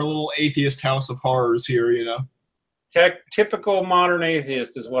been our little atheist house of horrors here, you know. Typical modern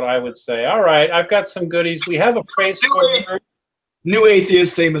atheist is what I would say. All right, I've got some goodies. We have a Facebook group. New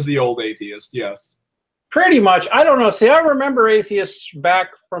atheist, same as the old atheist, yes. Pretty much. I don't know. See, I remember atheists back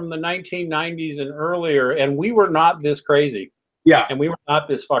from the 1990s and earlier, and we were not this crazy. Yeah. And we were not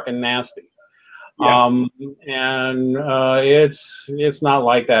this fucking nasty. Yeah. It's not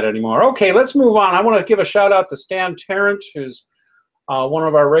like that anymore. Okay, let's move on. I want to give a shout out to Stan Tarrant, who's one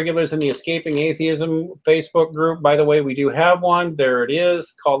of our regulars in the Escaping Atheism Facebook group. By the way, we do have one. There it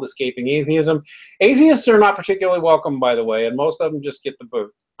is, called Escaping Atheism. Atheists are not particularly welcome, by the way, and most of them just get the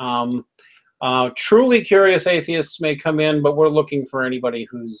boot. Truly curious atheists may come in, but we're looking for anybody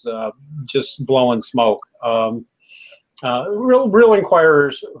who's just blowing smoke. Real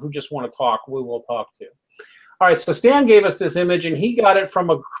inquirers who just want to talk, we will talk to. All right, so Stan gave us this image, and he got it from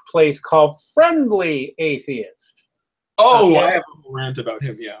a place called Friendly Atheist. Oh, I have a little rant about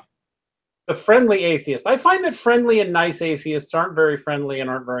him, yeah. The Friendly Atheist. I find that friendly and nice atheists aren't very friendly and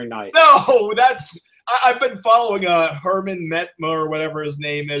aren't very nice. No, that's... I've been following Herman Metma or whatever his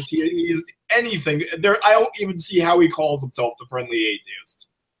name is. He's anything. I don't even see how he calls himself the Friendly Atheist.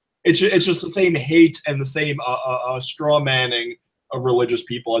 It's just the same hate and the same straw manning of religious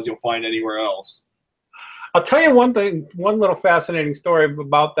people as you'll find anywhere else. I'll tell you one thing, one little fascinating story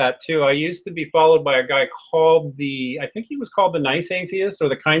about that too. I used to be followed by a guy called I think he was called the Nice Atheist or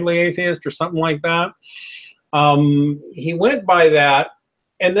the Kindly Atheist or something like that. He went by that,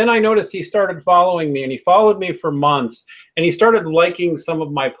 and then I noticed he started following me, and he followed me for months, and he started liking some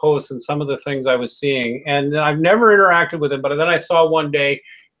of my posts and some of the things I was seeing. And I've never interacted with him, but then I saw one day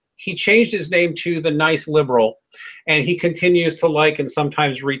he changed his name to the Nice Liberal, and he continues to like and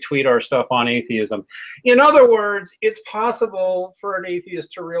sometimes retweet our stuff on atheism. In other words, it's possible for an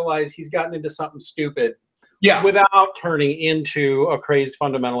atheist to realize he's gotten into something stupid, yeah, without turning into a crazed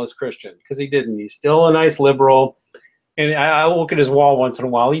fundamentalist Christian, because he didn't. He's still a nice liberal. And I look at his wall once in a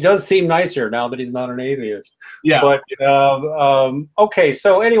while. He does seem nicer now that he's not an atheist. Yeah. But, okay,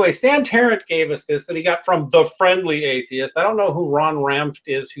 so anyway, Stan Tarrant gave us this that he got from The Friendly Atheist. I don't know who Ron Ramft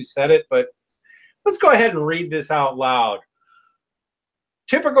is who said it, but let's go ahead and read this out loud.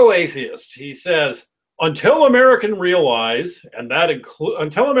 Typical atheist, he says, until Americans realize, and that includes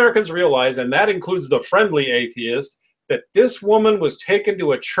the friendly atheist, that this woman was taken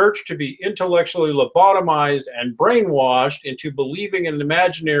to a church to be intellectually lobotomized and brainwashed into believing in an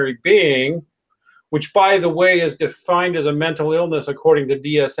imaginary being, which, by the way, is defined as a mental illness according to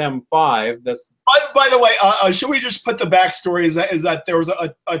DSM-5. That's by the way, should we just put the backstory? Is that there was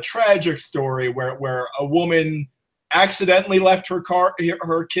a tragic story where a woman accidentally left her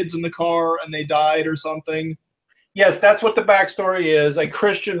kids in the car and they died or something? Yes, that's what the backstory is. A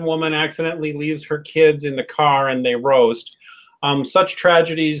Christian woman accidentally leaves her kids in the car and they roast. Such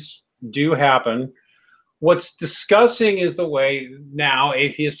tragedies do happen. What's disgusting is the way now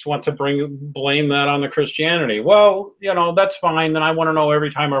atheists want to blame that on the Christianity. Well, you know, that's fine. Then I want to know every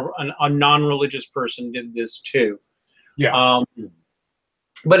time a non-religious person did this too. Yeah.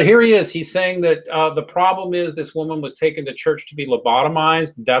 But here he is. He's saying that the problem is this woman was taken to church to be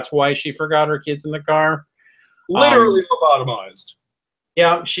lobotomized. That's why she forgot her kids in the car. Literally lobotomized.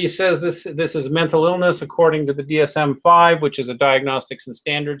 Yeah, she says this is mental illness according to the DSM-5, which is a Diagnostics and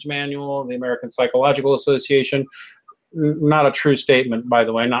Standards Manual of the American Psychological Association. Not a true statement, by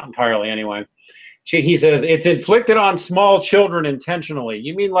the way, not entirely anyway. He says, it's inflicted on small children intentionally.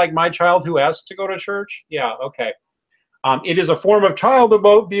 You mean like my child who asked to go to church? Yeah, okay. It is a form of child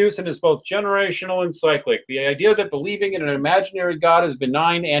abuse and is both generational and cyclic. The idea that believing in an imaginary God is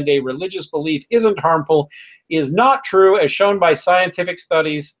benign and a religious belief isn't harmful is not true, as shown by scientific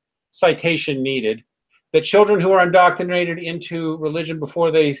studies, citation needed, that children who are indoctrinated into religion before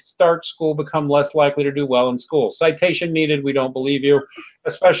they start school become less likely to do well in school. Citation needed, we don't believe you,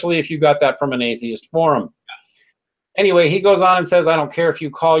 especially if you got that from an atheist forum. Anyway, he goes on and says, I don't care if you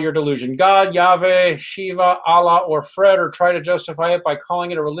call your delusion God, Yahweh, Shiva, Allah, or Fred, or try to justify it by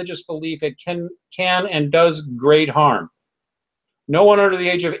calling it a religious belief. It can and does great harm. No one under the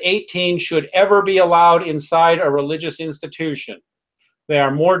age of 18 should ever be allowed inside a religious institution. They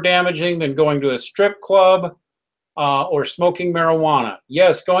are more damaging than going to a strip club or smoking marijuana.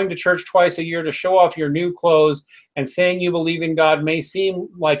 Yes, going to church twice a year to show off your new clothes and saying you believe in God may seem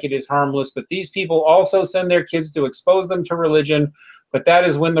like it is harmless, but these people also send their kids to expose them to religion, but that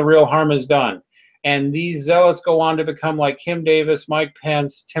is when the real harm is done. And these zealots go on to become like Kim Davis, Mike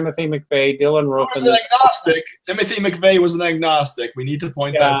Pence, Timothy McVeigh, Dylan Roof. He was an agnostic. Timothy McVeigh was an agnostic. We need to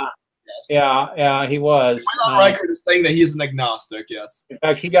point that out. Yes. Yeah, he was. He went on record as saying that he's an agnostic, yes. In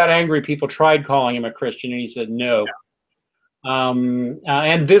fact, he got angry. People tried calling him a Christian, and he said no. Yeah.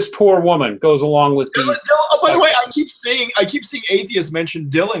 And this poor woman goes along with these. By the way, I keep seeing atheists mention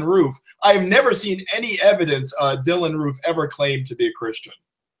Dylan Roof. I have never seen any evidence Dylan Roof ever claimed to be a Christian.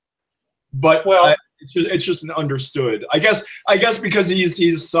 But well, It's just an understood. I guess because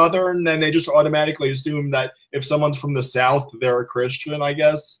he's Southern, and they just automatically assume that if someone's from the South, they're a Christian, I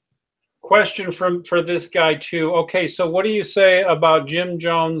guess. Question for this guy too. Okay, so what do you say about Jim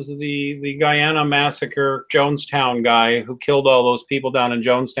Jones, the Guyana massacre, Jonestown guy who killed all those people down in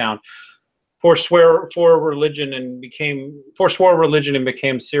Jonestown, forswore religion and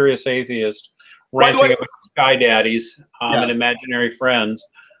became serious atheist, ranting about sky daddies and imaginary friends,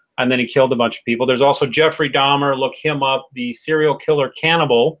 and then he killed a bunch of people. There's also Jeffrey Dahmer. Look him up, the serial killer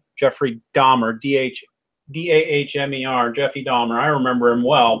cannibal, Jeffrey Dahmer, D-A-H-M-E-R, Jeffy Dahmer. I remember him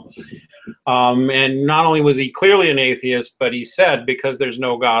well. And not only was he clearly an atheist, but he said, because there's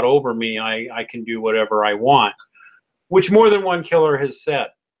no God over me, I can do whatever I want, which more than one killer has said,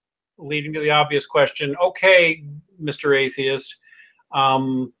 leading to the obvious question, okay, Mr. Atheist,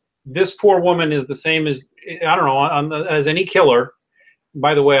 this poor woman is the same as, I don't know, as any killer.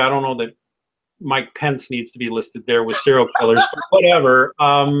 By the way, I don't know that Mike Pence needs to be listed there with serial killers, but whatever.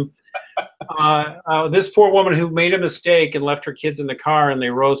 This poor woman who made a mistake and left her kids in the car and they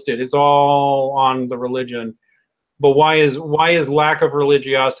roasted, it's all on the religion. But why is lack of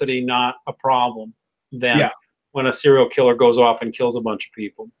religiosity not a problem then when a serial killer goes off and kills a bunch of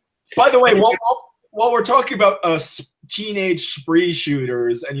people? By the way, while we're talking about teenage spree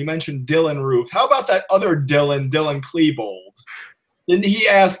shooters, and you mentioned Dylan Roof, how about that other Dylan Klebold? Didn't he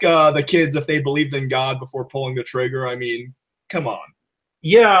ask the kids if they believed in God before pulling the trigger? I mean, come on.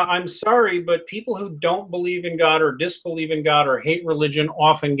 Yeah, I'm sorry, but people who don't believe in God or disbelieve in God or hate religion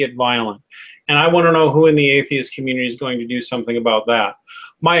often get violent. And I want to know who in the atheist community is going to do something about that.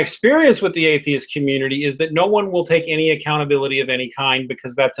 My experience with the atheist community is that no one will take any accountability of any kind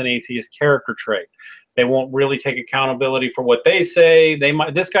because that's an atheist character trait. They won't really take accountability for what they say.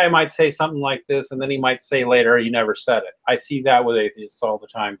 This guy might say something like this, and then he might say later he never said it. I see that with atheists all the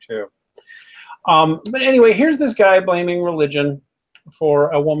time too. But anyway, here's this guy blaming religion for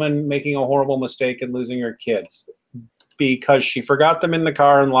a woman making a horrible mistake and losing her kids because she forgot them in the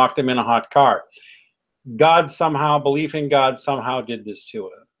car and locked them in a hot car. Belief in God somehow did this to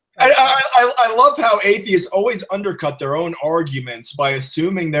her. I love how atheists always undercut their own arguments by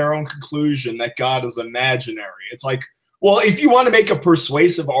assuming their own conclusion that God is imaginary. It's like, well, if you want to make a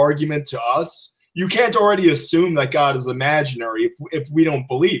persuasive argument to us, you can't already assume that God is imaginary if we don't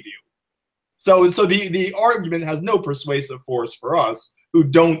believe you. So the argument has no persuasive force for us who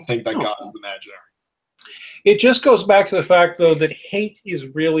don't think that God is imaginary. It just goes back to the fact, though, that hate is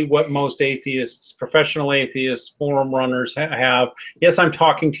really what most atheists, professional atheists, forum runners have. Yes, I'm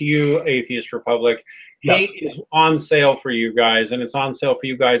talking to you, Atheist Republic. Hate is on sale for you guys, and it's on sale for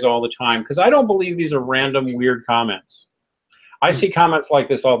you guys all the time, because I don't believe these are random, weird comments. I see comments like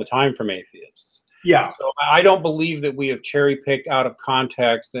this all the time from atheists. Yeah. So I don't believe that we have cherry-picked out of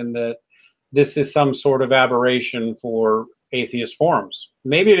context and that this is some sort of aberration for atheist forums.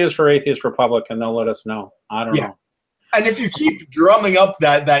 Maybe it is for Atheist Republic, and they'll let us know. I don't know. And if you keep drumming up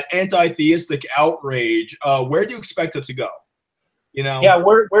that anti-theistic outrage, where do you expect it to go? You know? Yeah,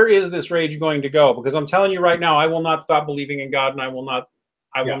 where is this rage going to go? Because I'm telling you right now, I will not stop believing in God, and I will not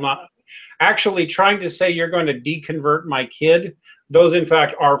actually trying to say you're going to deconvert my kid. Those, in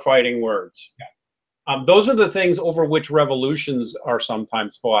fact, are fighting words. Yeah. Those are the things over which revolutions are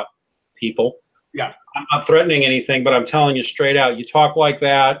sometimes fought, people. Yeah. I'm not threatening anything, but I'm telling you straight out, you talk like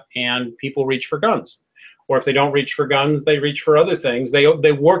that and people reach for guns. Or if they don't reach for guns, they reach for other things.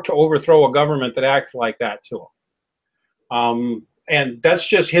 They work to overthrow a government that acts like that to them. And that's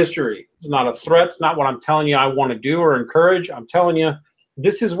just history. It's not a threat. It's not what I'm telling you I want to do or encourage. I'm telling you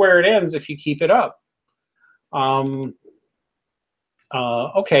this is where it ends if you keep it up.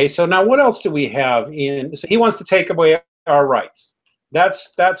 Okay, so now what else do we have? So he wants to take away our rights.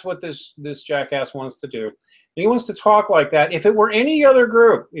 That's what this jackass wants to do. He wants to talk like that. If it were any other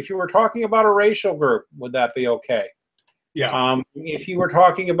group, if you were talking about a racial group, would that be okay? Yeah. If you were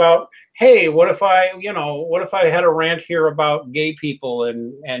talking about, hey, what if I had a rant here about gay people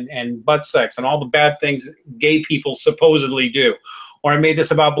and butt sex and all the bad things gay people supposedly do, or I made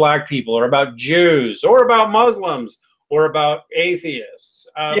this about black people, or about Jews, or about Muslims, or about atheists.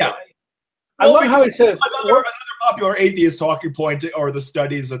 Yeah. I love how he says another popular atheist talking point are the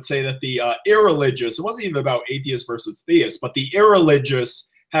studies that say that the irreligious, it wasn't even about atheists versus theists, but the irreligious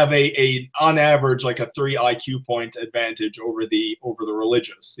have on average like a 3 IQ point advantage over the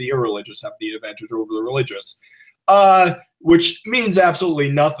religious. The irreligious have the advantage over the religious, which means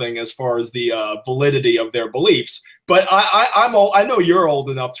absolutely nothing as far as the validity of their beliefs. But I know you're old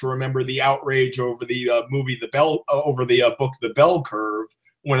enough to remember the outrage over the movie book The Bell Curve,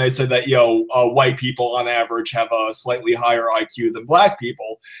 when I said that, white people on average have a slightly higher IQ than black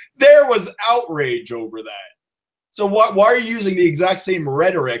people. There was outrage over that. So why are you using the exact same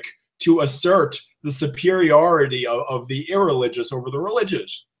rhetoric to assert the superiority of the irreligious over the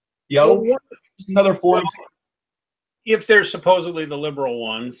religious? Well, another form. If they're supposedly the liberal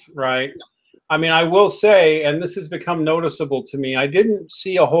ones, right? I mean, I will say, and this has become noticeable to me, I didn't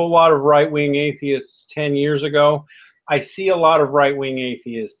see a whole lot of right-wing atheists 10 years ago. I see a lot of right-wing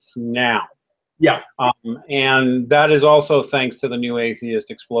atheists now. Yeah. And that is also thanks to the new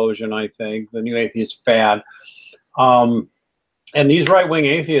atheist explosion, I think, the new atheist fad. And these right-wing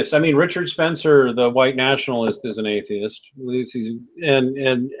atheists, I mean, Richard Spencer, the white nationalist, is an atheist.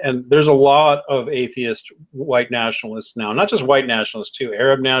 And there's a lot of atheist white nationalists now, not just white nationalists too,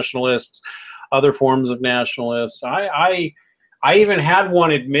 Arab nationalists, other forms of nationalists. I even had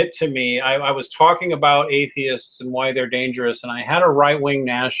one admit to me, I was talking about atheists and why they're dangerous, and I had a right-wing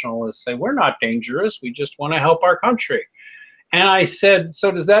nationalist say, we're not dangerous, we just want to help our country. And I said, so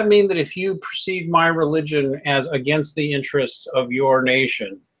does that mean that if you perceive my religion as against the interests of your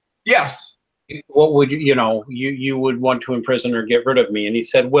nation, yes, what would you would want to imprison or get rid of me? And he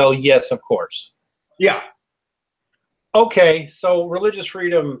said, well, yes, of course. Yeah. Okay, so religious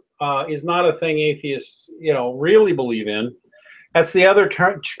freedom is not a thing atheists, really believe in. That's the other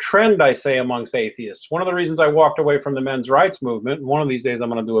trend I say amongst atheists. One of the reasons I walked away from the men's rights movement, and one of these days I'm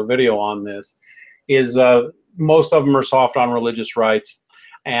going to do a video on this, is most of them are soft on religious rights,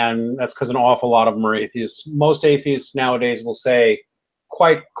 and that's because an awful lot of them are atheists. Most atheists nowadays will say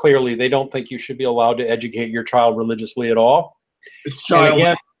quite clearly they don't think you should be allowed to educate your child religiously at all. It's child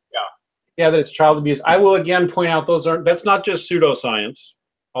abuse. Yeah, that it's child abuse. I will again point out that's not just pseudoscience,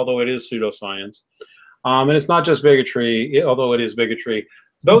 although it is pseudoscience. And it's not just bigotry, although it is bigotry.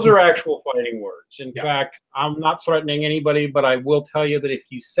 Those are actual fighting words. In fact, I'm not threatening anybody, but I will tell you that if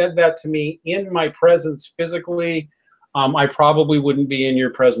you said that to me in my presence physically, I probably wouldn't be in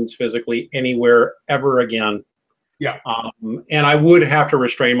your presence physically anywhere ever again. Yeah. And I would have to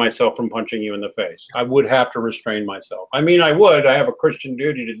restrain myself from punching you in the face. I would have to restrain myself. I mean, I have a Christian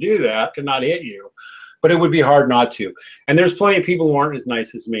duty to do that, to not hit you, but it would be hard not to. And there's plenty of people who aren't as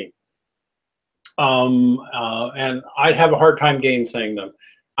nice as me. And I'd have a hard time gainsaying them.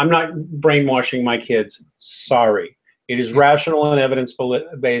 I'm not brainwashing my kids. Sorry. It is rational and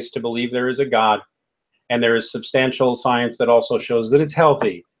evidence-based to believe there is a God, and there is substantial science that also shows that it's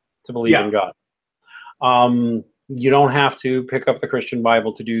healthy to believe in God. You don't have to pick up the Christian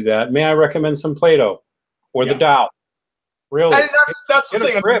Bible to do that. May I recommend some Plato or the Tao? Really? And that's the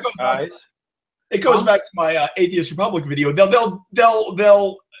thing. Grip, guys. It goes back to my Atheist Republic video.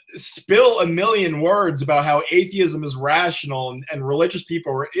 They'll spill a million words about how atheism is rational and religious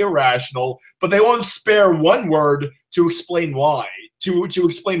people are irrational, but they won't spare one word to explain why. To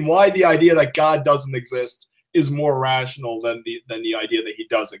explain why the idea that God doesn't exist is more rational than the idea that he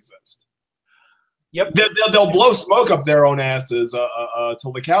does exist. Yep. They'll blow smoke up their own asses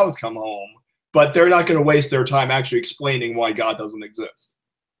till the cows come home, but they're not going to waste their time actually explaining why God doesn't exist.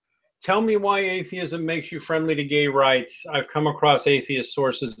 Tell me why atheism makes you friendly to gay rights. I've come across atheist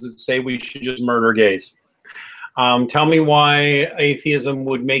sources that say we should just murder gays. Tell me why atheism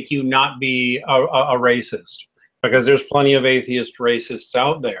would make you not be a racist, because there's plenty of atheist racists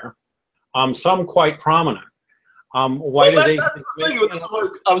out there, some quite prominent. That's the thing. This is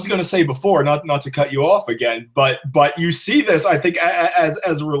what I was going to say before, not to cut you off again, but you see this, I think,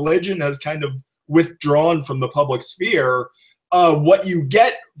 as religion has kind of withdrawn from the public sphere. What you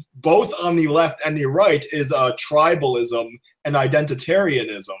get both on the left and the right is tribalism and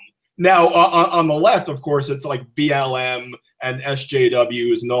identitarianism. Now, on the left, of course, it's like BLM and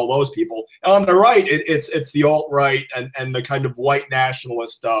SJWs and all those people. And on the right, it's the alt-right and the kind of white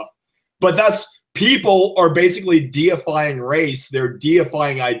nationalist stuff. But people are basically deifying race, they're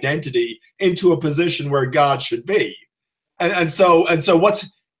deifying identity into a position where God should be. And so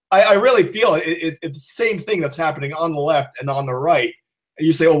I really feel it's the same thing that's happening on the left and on the right. And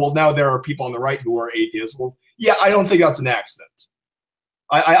you say, oh, well, now there are people on the right who are atheists. Well, yeah, I don't think that's an accident.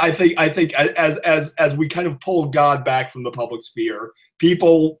 I think as we kind of pull God back from the public sphere,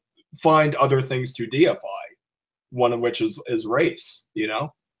 people find other things to deify, one of which is race,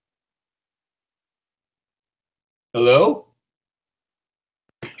 Hello?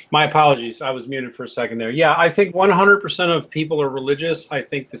 My apologies. I was muted for a second there. Yeah, I think 100% of people are religious. I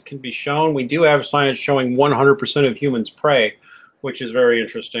think this can be shown. We do have science showing 100% of humans pray, which is very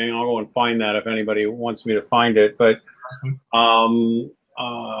interesting. I'll go and find that if anybody wants me to find it. But now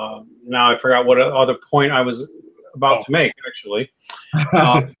I forgot what other point I was about to make, actually.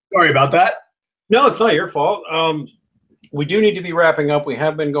 Sorry about that. No, it's not your fault. we do need to be wrapping up. We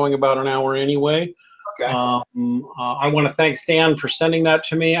have been going about an hour anyway. Okay. I want to thank Stan for sending that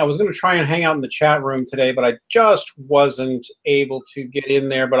to me. I was going to try and hang out in the chat room today, but I just wasn't able to get in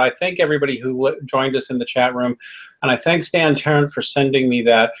there. But I thank everybody who joined us in the chat room. And I thank Stan Tarrant for sending me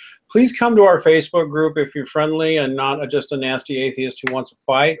that. Please come to our Facebook group if you're friendly and not just a nasty atheist who wants to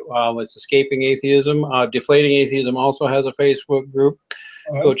fight. It's Escaping Atheism. Deflating Atheism also has a Facebook group.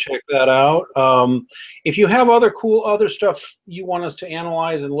 Go check that out. If you have other stuff you want us to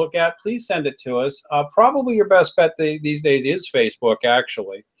analyze and look at, please send it to us. Probably your best bet these days is Facebook,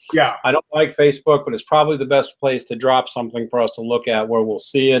 actually. Yeah. I don't like Facebook, but it's probably the best place to drop something for us to look at where we'll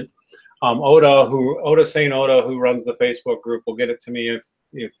see it. Oda St. Oda, who runs the Facebook group, will get it to me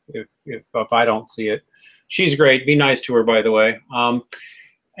if I don't see it. She's great. Be nice to her, by the way.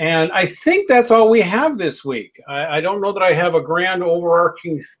 And I think that's all we have this week. I don't know that I have a grand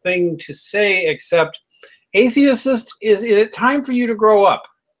overarching thing to say, except atheists, is it time for you to grow up?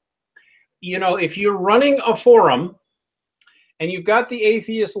 You know, if you're running a forum and you've got the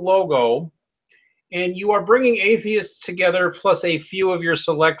atheist logo and you are bringing atheists together plus a few of your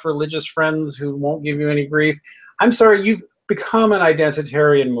select religious friends who won't give you any grief, I'm sorry, you've become an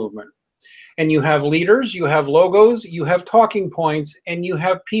identitarian movement. And you have leaders, you have logos, you have talking points, and you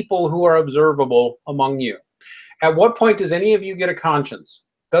have people who are observable among you. At what point does any of you get a conscience?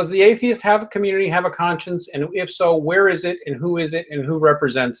 Does the atheist community have a conscience? And if so, where is it, and who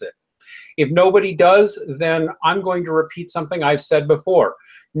represents it? If nobody does, then I'm going to repeat something I've said before.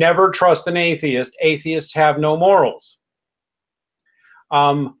 Never trust an atheist. Atheists have no morals.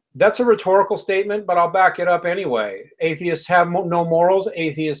 That's a rhetorical statement, but I'll back it up anyway. Atheists have no morals.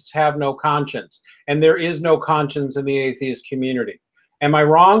 Atheists have no conscience. And there is no conscience in the atheist community. Am I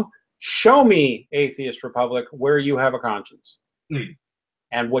wrong? Show me, Atheist Republic, where you have a conscience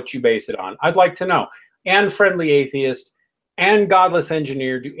and what you base it on. I'd like to know. And Friendly Atheist and Godless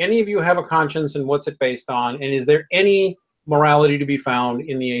Engineer, do any of you have a conscience and what's it based on? And is there any morality to be found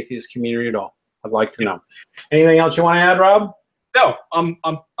in the atheist community at all? I'd like to know. Anything else you want to add, Rob? No,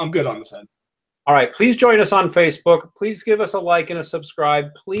 I'm good on this end. All right, please join us on Facebook. Please give us a like and a subscribe.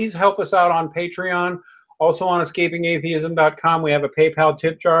 Please help us out on Patreon. Also on escapingatheism.com, we have a PayPal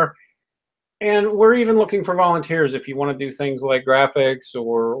tip jar. And we're even looking for volunteers if you want to do things like graphics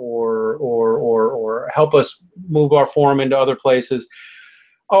or help us move our forum into other places.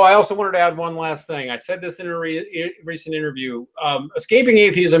 Oh, I also wanted to add one last thing. I said this in a recent interview. Escaping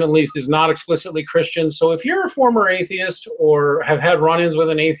Atheism, at least, is not explicitly Christian. So if you're a former atheist or have had run-ins with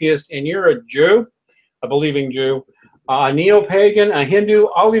an atheist and you're a Jew, a believing Jew, a neo-pagan, a Hindu,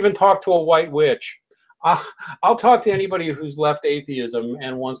 I'll even talk to a white witch. I'll talk to anybody who's left atheism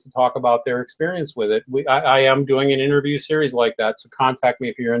and wants to talk about their experience with it. I am doing an interview series like that, so contact me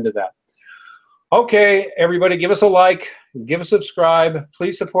if you're into that. Okay, everybody, give us a like, give us a subscribe.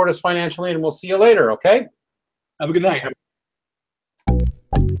 Please support us financially, and we'll see you later, okay? Have a good night.